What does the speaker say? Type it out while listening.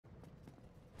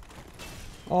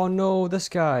Oh no, this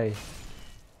guy.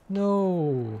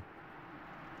 No.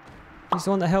 He's the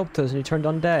one that helped us and he turned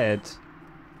undead.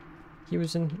 He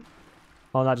was in...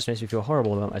 Oh, that just makes me feel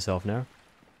horrible about myself now.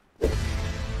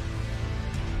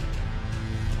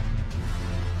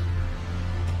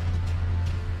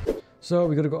 So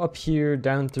we gotta go up here,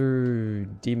 down through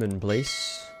Demon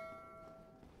Place.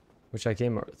 Which I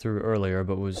came through earlier,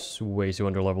 but was way too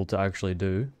underleveled to actually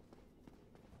do.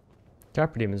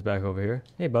 Capra Demon's back over here.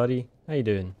 Hey buddy, how you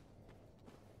doing?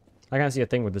 I can't see a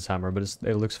thing with this hammer, but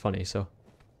it looks funny, so...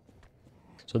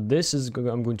 So this is,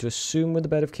 I'm going to assume where the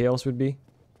Bed of Chaos would be.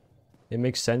 It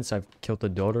makes sense, I've killed the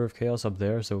Daughter of Chaos up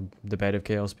there, so the Bed of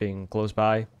Chaos being close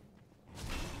by.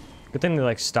 Good thing they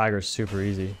like stagger super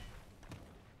easy.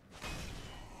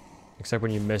 Except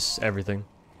when you miss everything.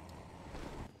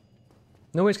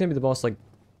 No way it's gonna be the boss like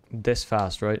this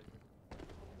fast, right?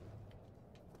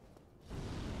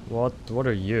 What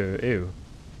are you? Ew.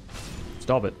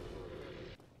 Stop it.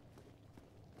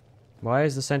 Why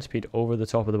is the centipede over the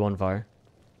top of the bonfire?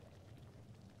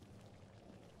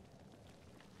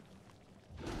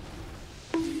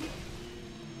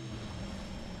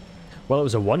 Well, it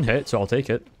was a one hit, so I'll take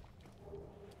it.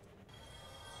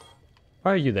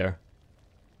 Why are you there?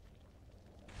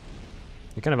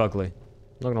 You're kind of ugly.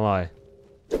 Not gonna lie.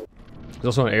 There's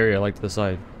also an area like to the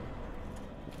side.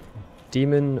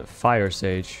 Demon Fire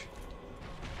Sage.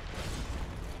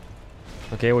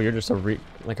 Okay, well you're just a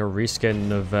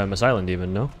reskin of a Silent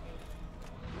Demon, no?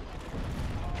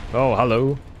 Oh,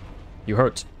 hello. You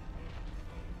hurt.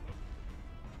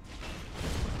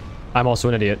 I'm also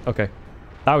an idiot. Okay.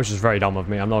 That was just very dumb of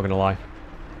me, I'm not gonna lie.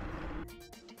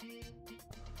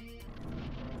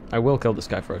 I will kill this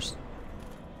guy first.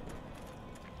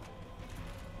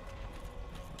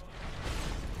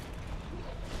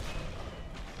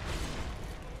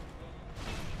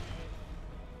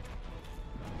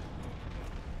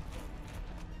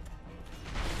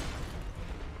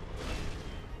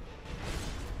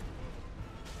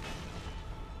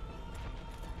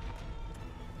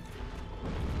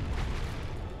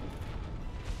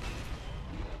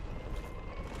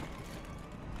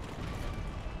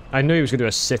 I knew he was going to do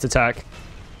a sit attack.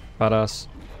 Badass.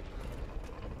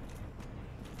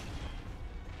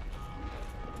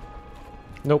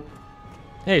 Nope.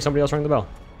 Hey, somebody else rang the bell.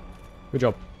 Good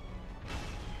job.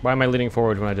 Why am I leaning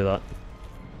forward when I do that?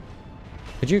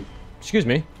 Could you... Excuse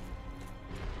me.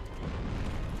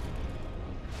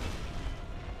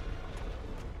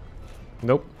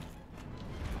 Nope.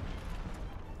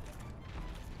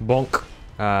 Bonk.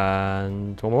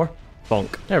 And one more.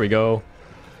 Bonk. There we go.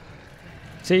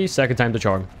 See, second time the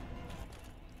charm.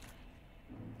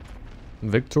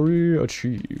 Victory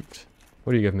achieved.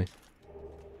 What do you give me?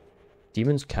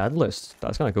 Demon's Catalyst.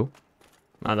 That's kind of cool.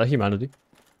 Man, that humanity.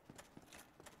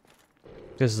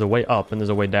 This is a way up and there's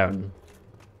a way down.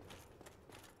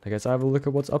 I guess I have a look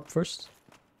at what's up first.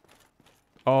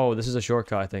 Oh, this is a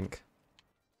shortcut, I think.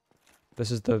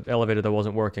 This is the elevator that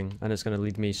wasn't working, and it's going to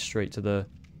lead me straight to the...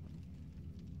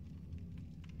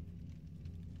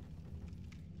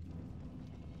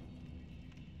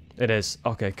 It is.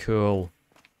 Okay, cool.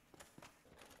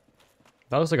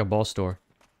 That looks like a boss door.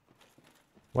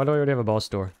 Why do I already have a boss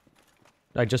door?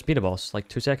 I just beat a boss, like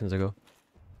 2 seconds ago.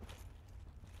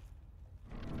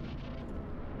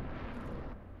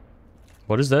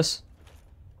 What is this?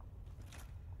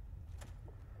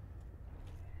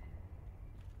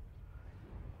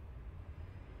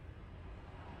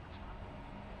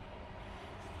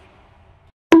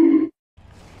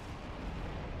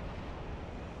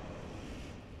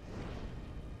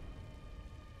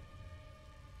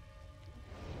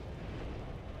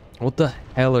 What the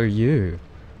hell are you?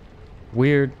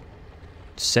 Weird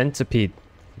centipede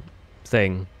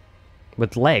thing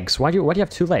with legs. Why do you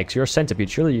have 2 legs? You're a centipede.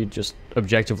 Surely you just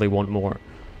objectively want more.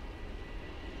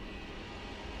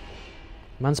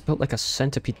 Man's built like a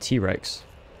centipede T-Rex.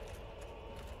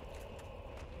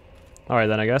 Alright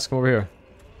then, I guess. Come over here.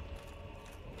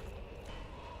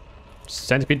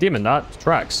 Centipede demon, that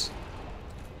tracks.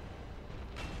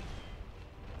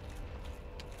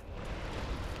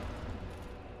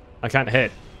 I can't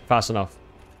hit fast enough.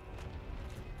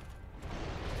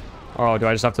 Oh, do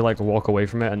I just have to like walk away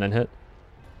from it and then hit?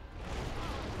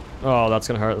 Oh, that's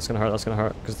gonna hurt, that's gonna hurt, that's gonna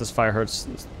hurt. Because this fire hurts.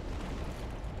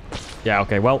 Yeah,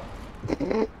 okay, well.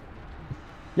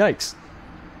 Yikes.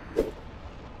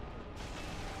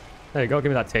 There you go, give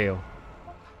me that tail.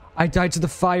 I died to the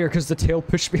fire because the tail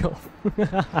pushed me off.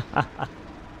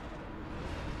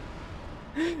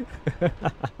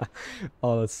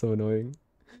 Oh, that's so annoying.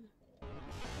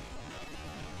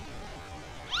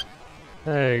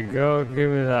 There you go,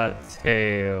 give me that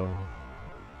tail.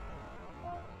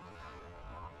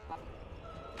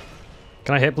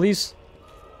 Can I hit, please?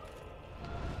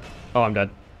 Oh, I'm dead.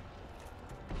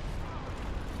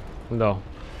 No.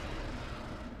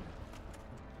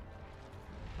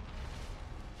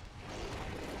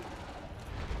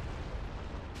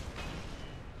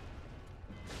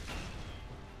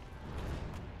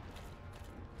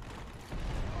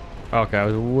 Okay, I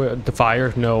was the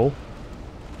fire. No.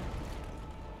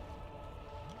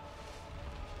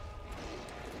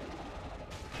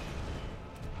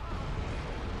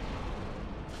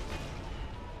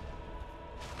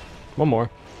 One more.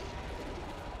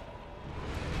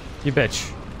 You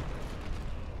bitch.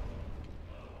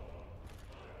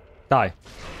 Die.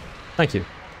 Thank you.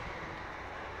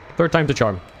 Third time's a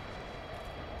charm.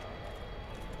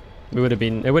 It would have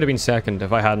been second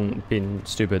if I hadn't been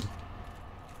stupid.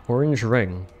 Orange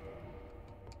ring.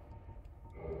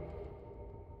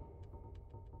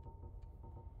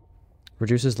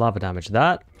 Reduces lava damage.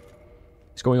 That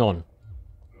is going on.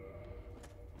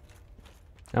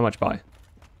 How much by?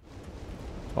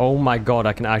 Oh my god,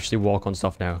 I can actually walk on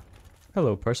stuff now.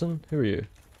 Hello, person. Who are you?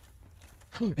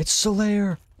 It's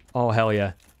Slayer! Oh, hell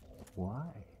yeah. Why?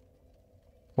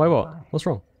 Why what? What's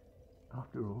wrong?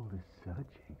 After all this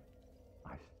searching,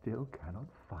 I still cannot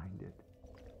find it.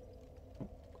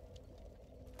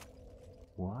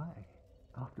 Why?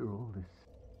 After all this...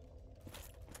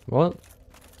 What?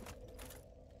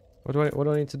 What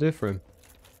do I need to do for him?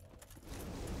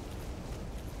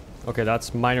 Okay,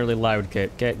 that's minorly loud.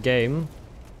 Game.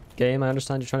 Game, I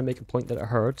understand you're trying to make a point that it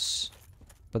hurts.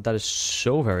 But that is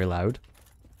so very loud.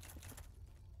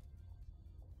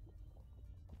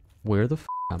 Where the f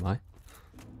am I?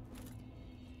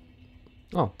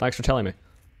 Oh, thanks for telling me.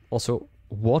 Also,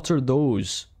 what are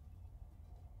those?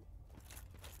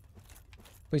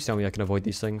 Please tell me I can avoid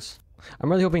these things. I'm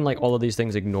really hoping like all of these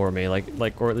things ignore me,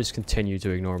 or at least continue to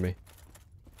ignore me.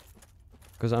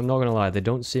 Because I'm not gonna lie, they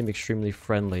don't seem extremely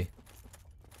friendly.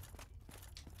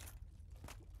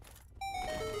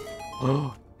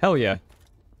 Oh, hell yeah.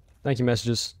 Thank you,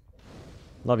 messages.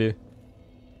 Love you.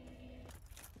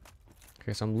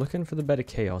 Okay, so I'm looking for the bed of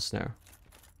chaos now.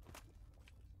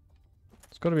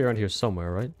 It's gotta be around here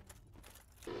somewhere, right?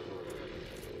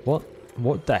 What?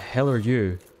 What the hell are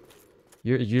you?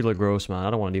 You look gross, man.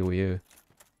 I don't want to deal with you.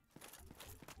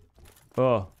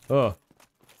 Oh.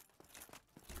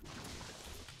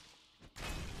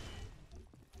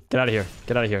 Get out of here.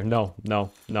 Get out of here. No.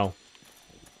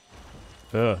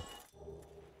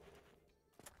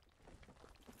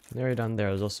 Area down there.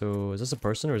 There's also... Is this a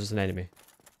person or is this an enemy?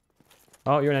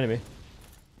 Oh, you're an enemy.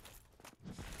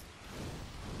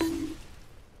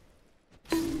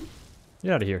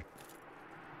 Get out of here.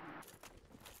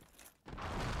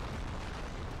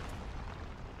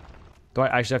 Do I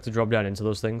actually have to drop down into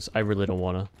those things? I really don't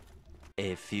wanna.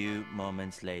 A few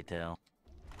moments later.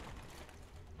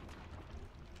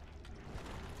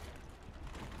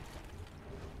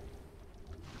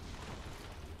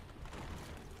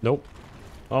 Nope.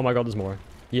 Oh my god, there's more.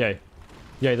 Yay.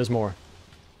 Yay, there's more.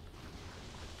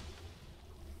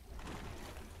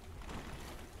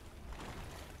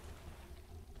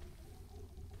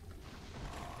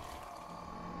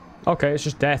 Okay, it's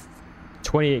just death.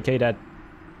 28k dead.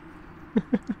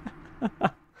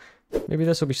 Maybe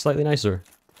this will be slightly nicer.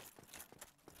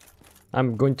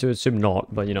 I'm going to assume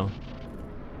not, but you know.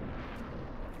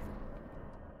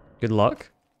 Good luck.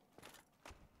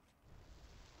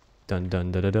 Dun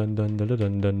dun dun dun dun dun dun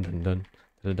dun dun dun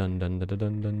dun dun dun dun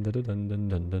dun dun dun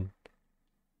dun dun.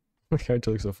 My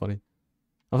character looks so funny.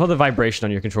 I thought the vibration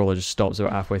on your controller just stops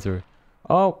about halfway through.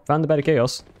 Oh, found the bed of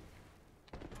chaos.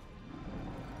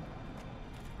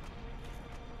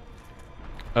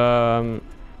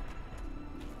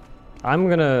 I'm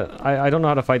gonna... I don't know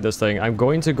how to fight this thing. I'm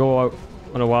going to go out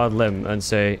on a wild limb and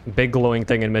say big glowing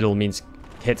thing in middle means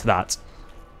hit that.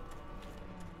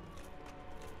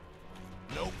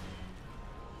 Nope.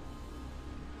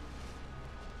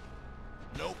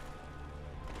 Nope.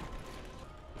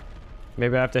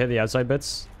 Maybe I have to hit the outside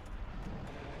bits.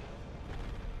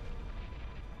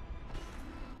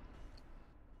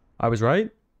 I was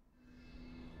right?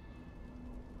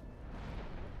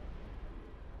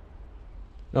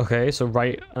 Okay, so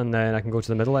right, and then I can go to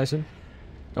the middle, I assume?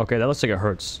 Okay, that looks like it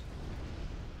hurts.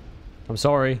 I'm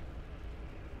sorry.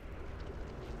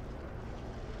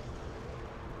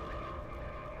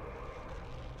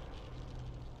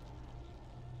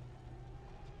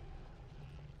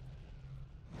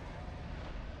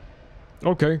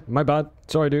 Okay, my bad.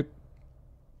 Sorry, dude.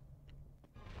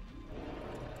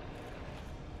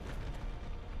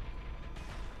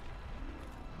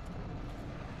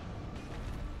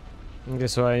 Okay,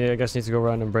 so I guess need to go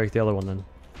around and break the other one then.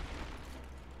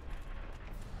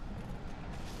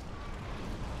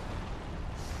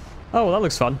 Oh, well, that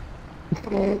looks fun.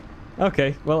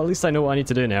 Okay, well, at least I know what I need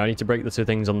to do now. I need to break the two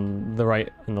things on the right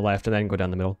and the left and then go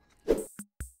down the middle.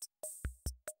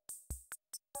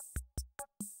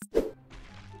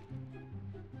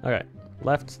 Okay,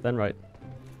 left, then right.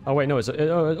 Oh, wait, no,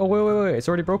 oh, wait, it's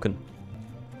already broken.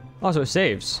 Oh, so it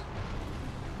saves.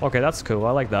 Okay, that's cool,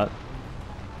 I like that.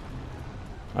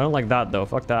 I don't like that, though,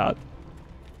 fuck that.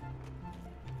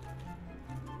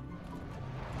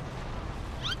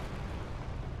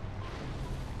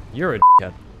 You're a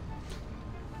dickhead.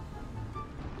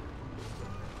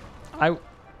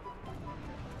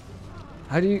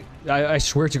 How do you... I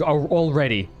swear to God,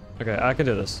 already. Okay, I can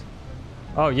do this.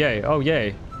 Oh, yay, oh,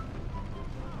 yay.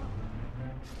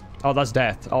 Oh, that's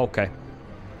death. Oh, okay.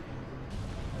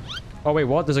 Oh, wait,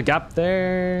 what? There's a gap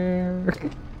there.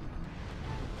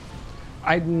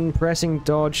 I'm pressing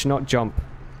dodge, not jump.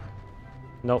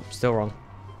 Nope, still wrong.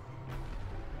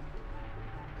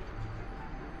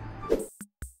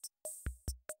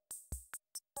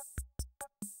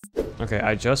 Okay,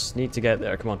 I just need to get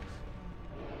there. Come on.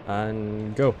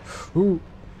 And go. Ooh.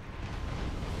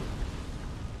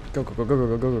 Go, go, go, go,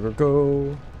 go, go, go, go,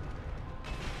 go.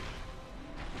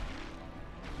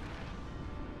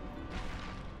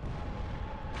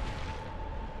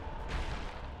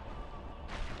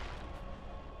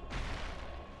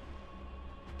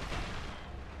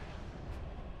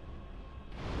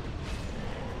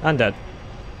 And dead.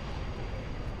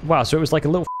 Wow, so it was like a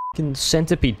little f***ing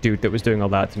centipede dude that was doing all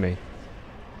that to me.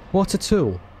 What a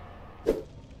tool.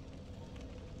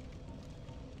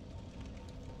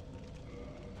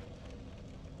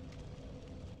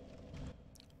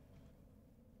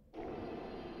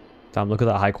 Damn, look at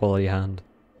that high quality hand.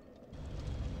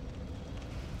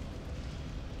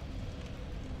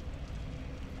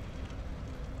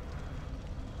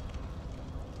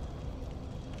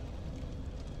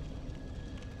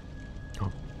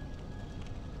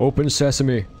 Open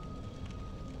sesame.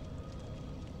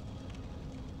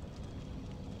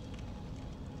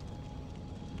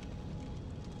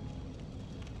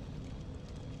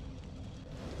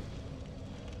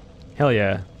 Hell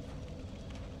yeah.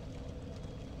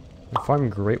 I'm farming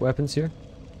great weapons here.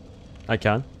 I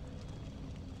can.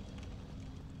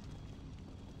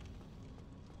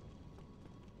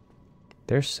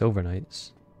 They're silver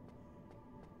knights.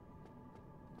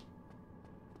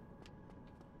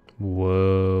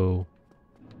 Whoa.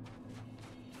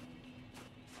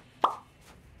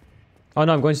 Oh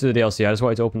no, I'm going to the DLC. I just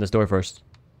wanted to open this door first.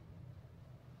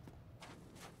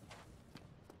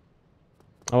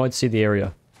 I want to see the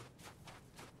area.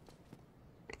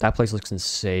 That place looks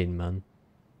insane, man.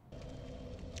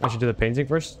 I should do the painting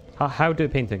first? How do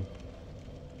the painting?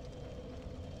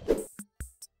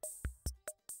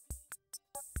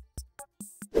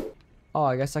 Oh,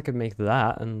 I guess I could make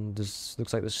that, and this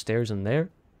looks like there's stairs in there.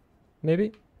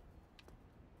 Maybe?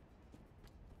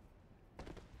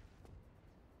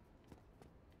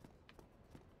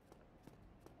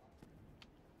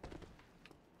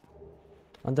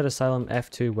 Under Asylum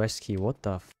F2 West Key, what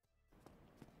the f...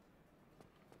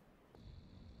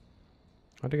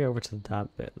 How do I get over to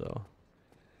that bit, though?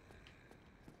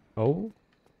 Oh?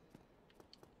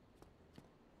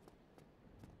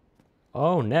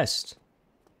 Oh, nest.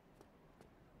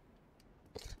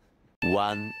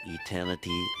 One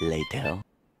eternity later.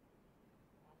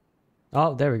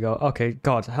 Oh, there we go. Okay,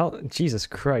 God, how... Jesus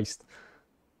Christ.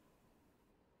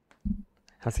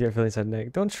 Have to get Philly inside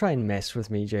Nick. Don't try and mess with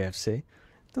me, JFC.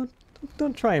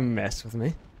 Don't try and mess with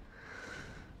me.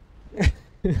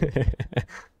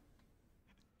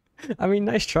 I mean,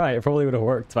 nice try. It probably would have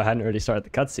worked if I hadn't already started the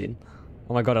cutscene.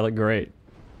 Oh my God, I look great.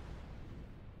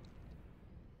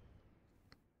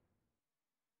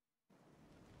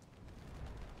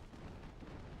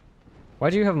 Why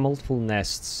do you have multiple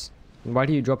nests? And why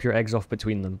do you drop your eggs off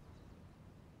between them?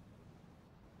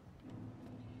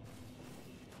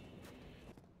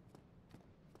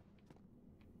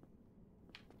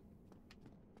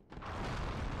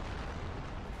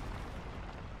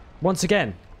 Once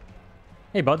again.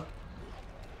 Hey, bud.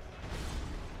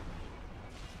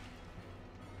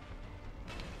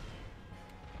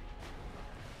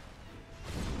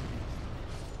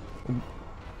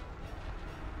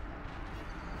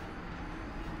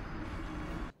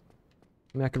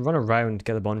 I mean, I could run around,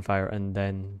 get the bonfire, and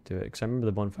then do it. Because I remember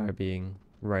the bonfire being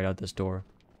right out this door.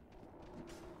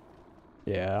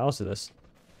 Yeah, I'll do this.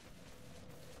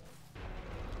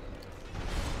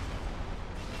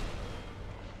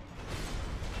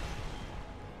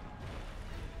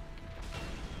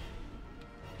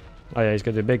 Oh yeah, he's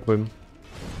got a big boom.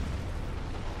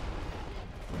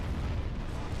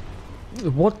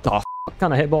 What the f***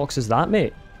 kind of hitbox is that,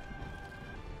 mate?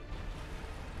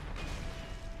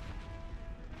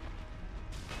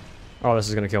 Oh, this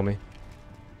is gonna kill me.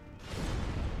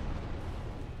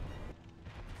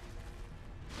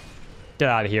 Get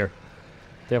out of here.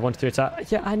 They have 1, 2, 3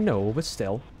 attack. Yeah, I know, but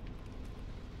still.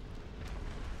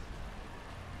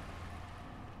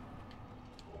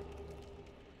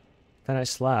 A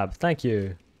nice slab. Thank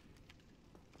you.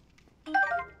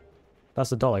 That's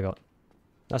the doll I got.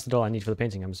 That's the doll I need for the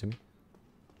painting, I'm assuming.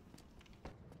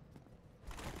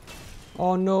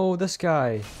 Oh no, this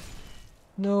guy.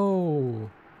 No.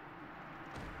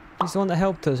 He's the one that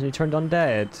helped us and he turned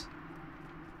undead.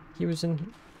 He was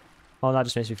in... Oh, that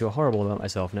just makes me feel horrible about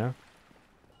myself now.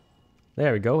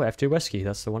 There we go, F2 whiskey.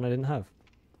 That's the one I didn't have.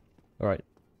 Alright.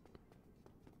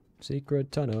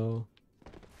 Secret tunnel.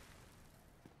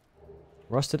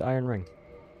 Rusted iron ring.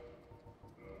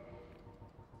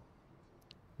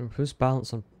 Improves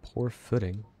balance on poor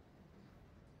footing.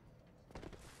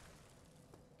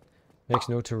 Makes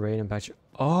no terrain impact.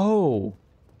 Oh!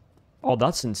 Oh,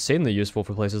 that's insanely useful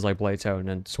for places like Blighttown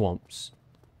and swamps.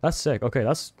 That's sick. Okay,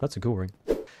 that's a cool ring.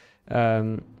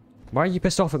 Why are you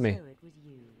pissed off at me? So it was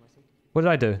you, was it? What did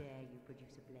I do? Dare you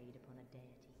produce a blade upon a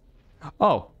deity?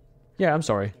 Oh! Yeah, I'm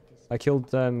sorry. I killed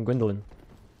Gwendolyn.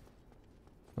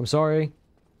 I'm sorry.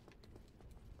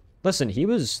 Listen,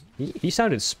 he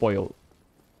sounded spoiled.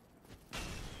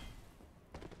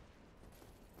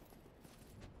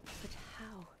 But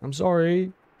how? I'm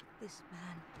sorry. This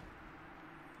man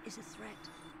is a threat.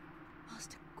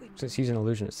 Master Gwyn. Since he's an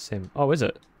illusion, it's the same. Oh, is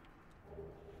it?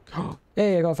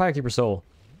 Hey, I got a Firekeeper soul.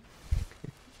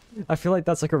 I feel like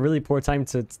that's like a really poor time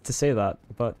to say that,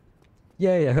 but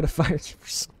yay, I got a Firekeeper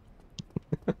soul.